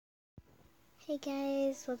Hey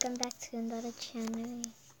guys, welcome back to another channel.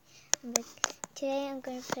 Today I'm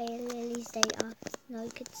gonna play Lily's Day Off. Now you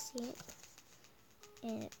could see it.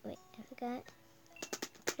 And wait, I forgot.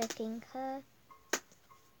 Clicking her.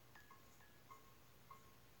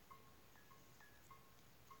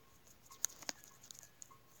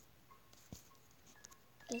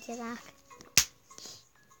 Get it back.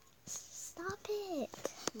 Stop it.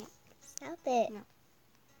 No. Stop it. No.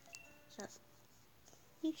 Shut.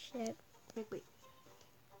 You should. Wait.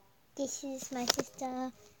 This is my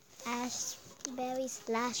sister Ashberry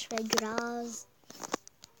 / Red Draws.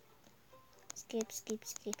 Skip.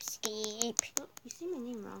 Oh, you say my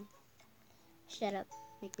name wrong. Shut up.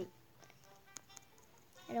 Wait.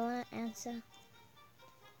 I don't want to answer.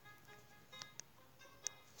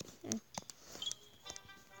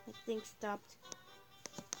 My thing stopped.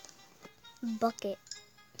 Bucket.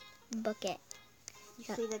 You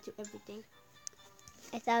say that to everything.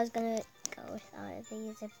 I thought I was gonna go with all of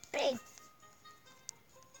these. A big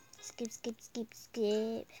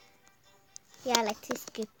skip. Yeah, I like to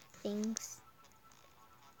skip things.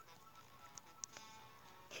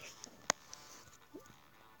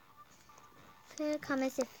 Put in the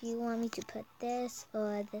comments if you want me to put this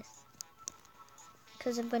or this,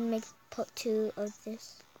 because I'm gonna make part 2 of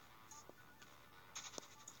this.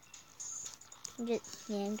 I'm just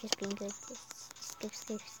being good.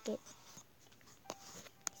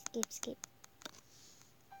 Skip.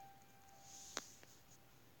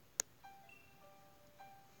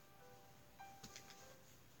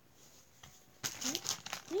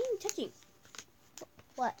 What are you touching?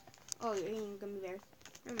 What? Oh, you're eating gummy bears.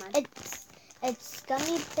 Never mind. It's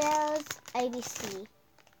Gummy Bears ABC.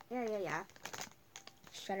 Yeah.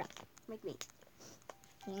 Shut up. Make me.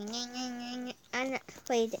 And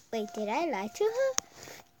wait, did I lie to her?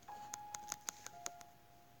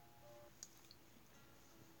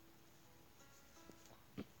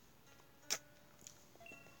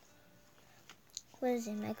 What is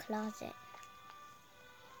in my closet?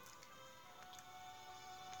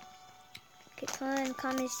 Okay, comment in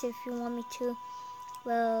comments if you want me to.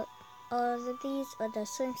 Well, all of these or the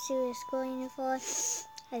swimsuit is going for.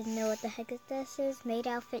 I don't know what the heck this is. Maid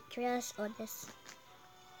outfit dress or this.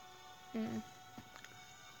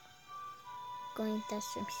 Going the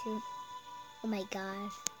swimsuit. Oh my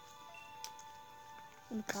god.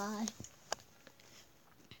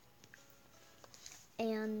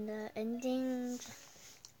 And the endings.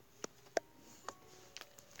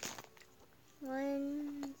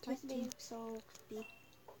 1, 2, 3. So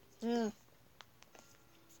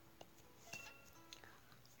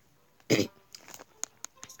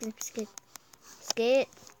crispy. Skip.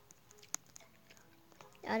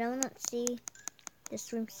 I don't want to see the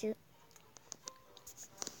swimsuit.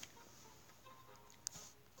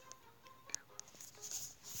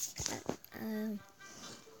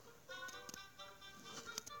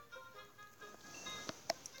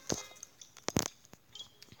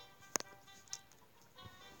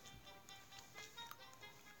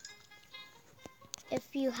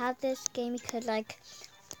 If you have this game, you could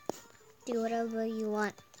do whatever you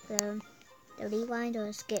want. The rewind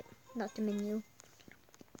or skip, not the menu.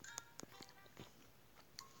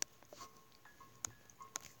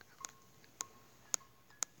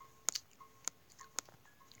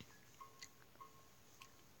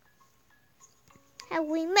 Have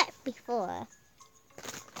we met before?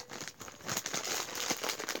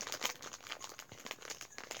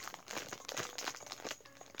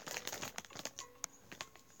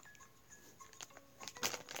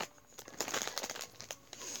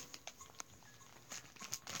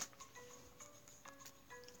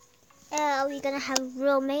 Are we gonna have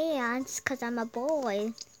romance? Cause I'm a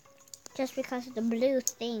boy. Just because of the blue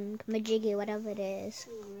thing, majiggy, whatever it is.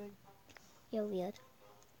 You're weird.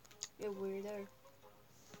 You're weird. You're weirder.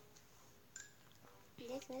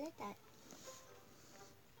 Yes, I like that.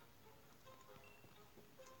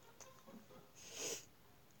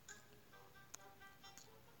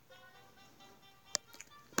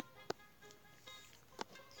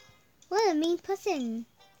 What a mean person.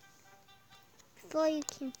 Before you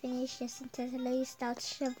can finish your sentence, Lily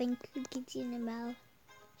starts shoving cookies in her mouth.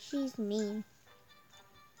 She's mean.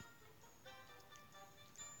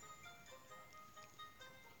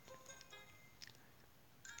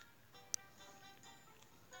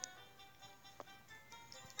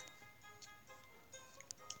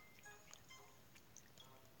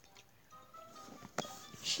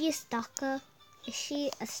 Is she a stalker? Is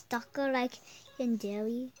she a stalker like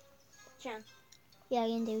Yandere? Chan. Yeah,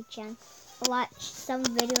 Yandere-chan. I watched some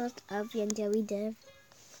videos of Yandere Dev.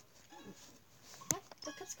 What?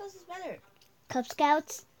 The Cub Scouts is better. Cub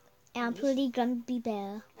Scouts? And Pretty Grumpy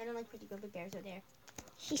Bear. I don't like Pretty Grumpy Bear, so there.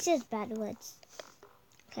 She says bad words.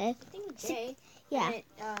 Okay. I think it's Jay. Yeah.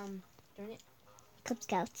 Darn it. Cub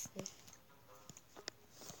Scouts.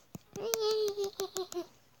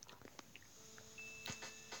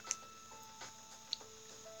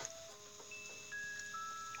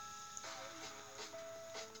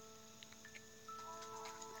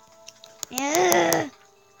 Yeah.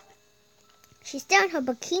 She's still in her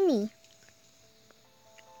bikini.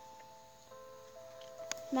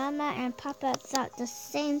 Mama and Papa thought the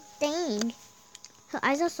same thing. Her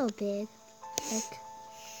eyes are so big. Like,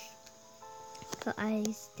 her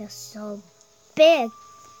eyes, they're so big.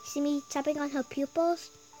 See me tapping on her pupils?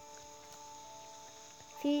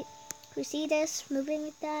 If you see this moving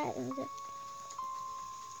like that?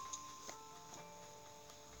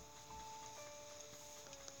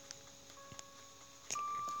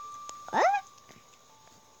 What?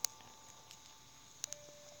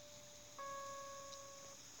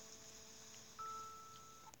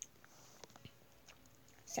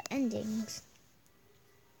 So endings.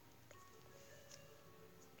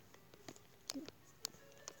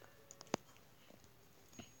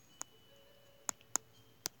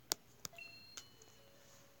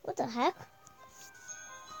 What the heck?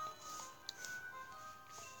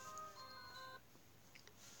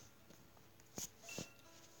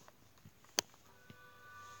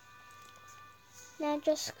 Now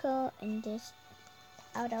just go in this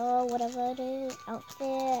outer, whatever it is,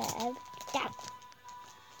 outfit. Yeah.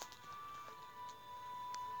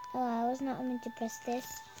 Oh, I was not meant to press this.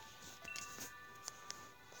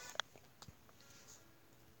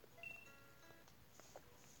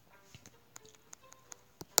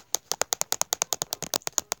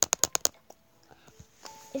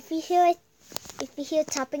 If you hear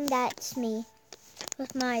tapping, that's me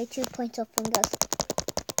with my 2 pointer fingers.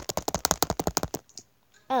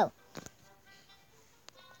 Oh.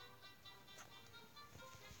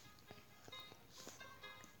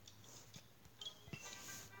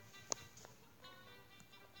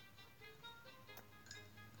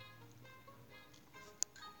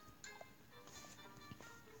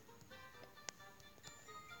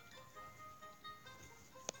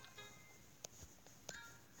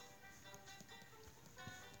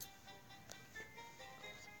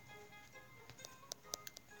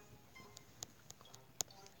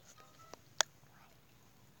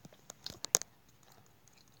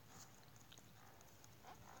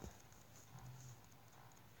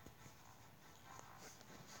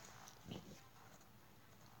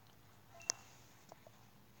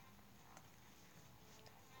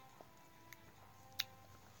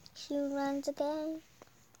 She runs again.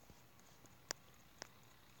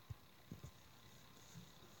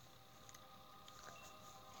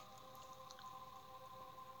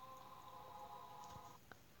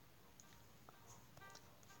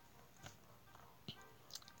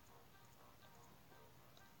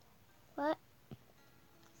 What?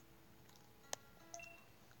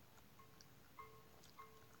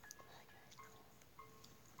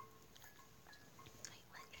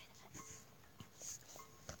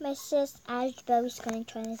 My sis Ashbury's going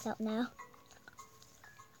to try this out now.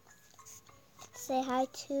 Say hi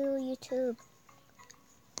to YouTube.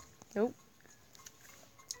 Nope.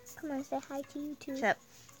 Come on, say hi to YouTube. Shut up.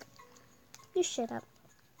 You shut up.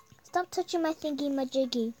 Stop touching my thingy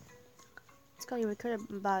majiggy. It's called your recorder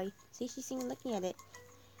body. See, she's even looking at it.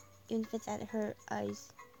 Even if it's at her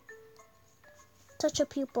eyes. Touch your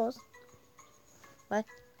pupils. What?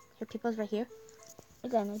 Her pupils right here?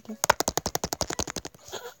 Again, again.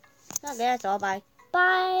 Okay, that's all. Bye.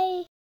 Bye.